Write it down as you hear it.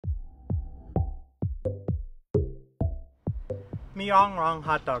MyungRang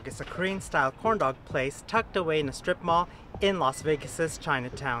Hot Dog is a Korean-style corn dog place tucked away in a strip mall in Las Vegas'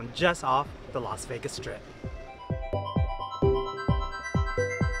 Chinatown, just off the Las Vegas Strip.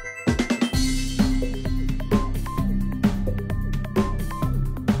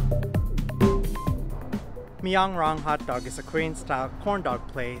 MyungRang Hot Dog is a Korean-style corn dog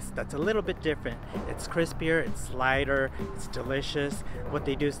place that's a little bit different. It's crispier, it's lighter, it's delicious. What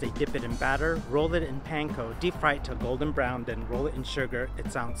they do is they dip it in batter, roll it in panko, deep fry it till golden brown, then roll it in sugar.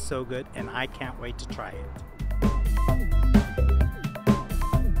 It sounds so good and I can't wait to try it.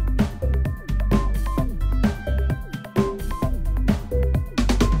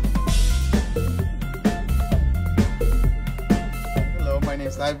 Hello, my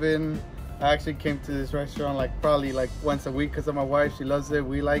name's Ivan. I actually came to this restaurant probably once a week because of my wife. She loves it,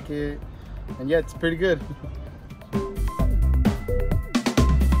 we like it, and yeah, it's pretty good.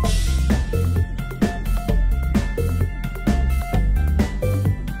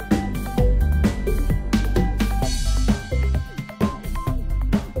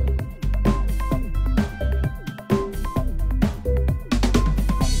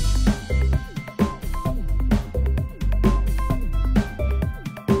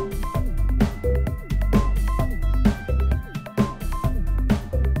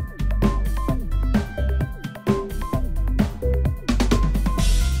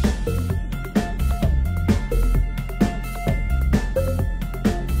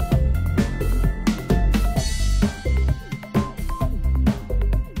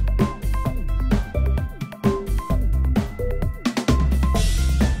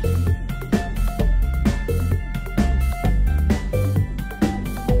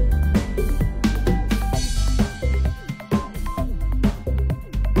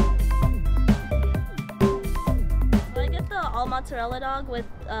 Mozzarella dog with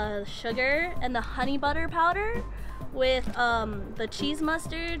sugar and the honey butter powder with the cheese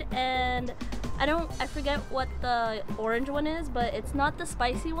mustard, and I forget what the orange one is, but it's not the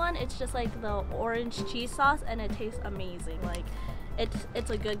spicy one, it's just like the orange cheese sauce, and it tastes amazing. Like it's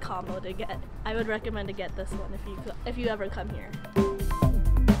a good combo to get. I would recommend to get this one if you ever come here.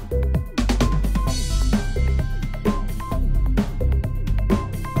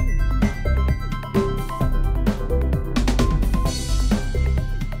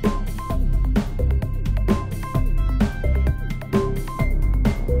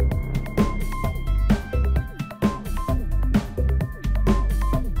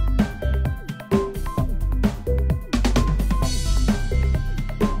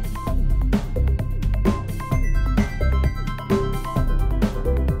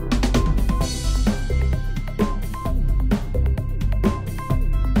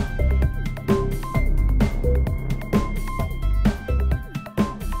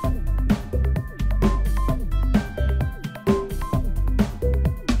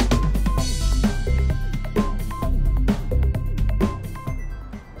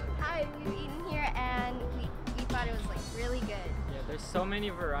 There's so many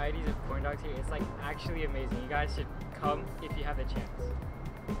varieties of corn dogs here. It's like actually amazing. You guys should come if you have a chance.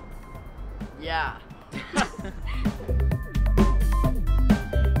 Yeah.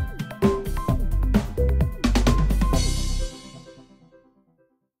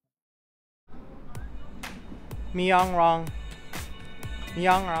 MyungRang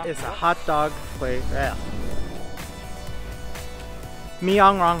is a hot dog place.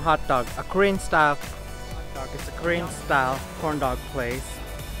 MyungRang Hot Dog, a Korean-style hot dog. It's a Korean-style corn dog place.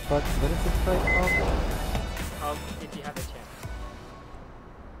 What is this place called? If you have a chance.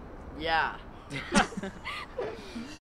 Yeah.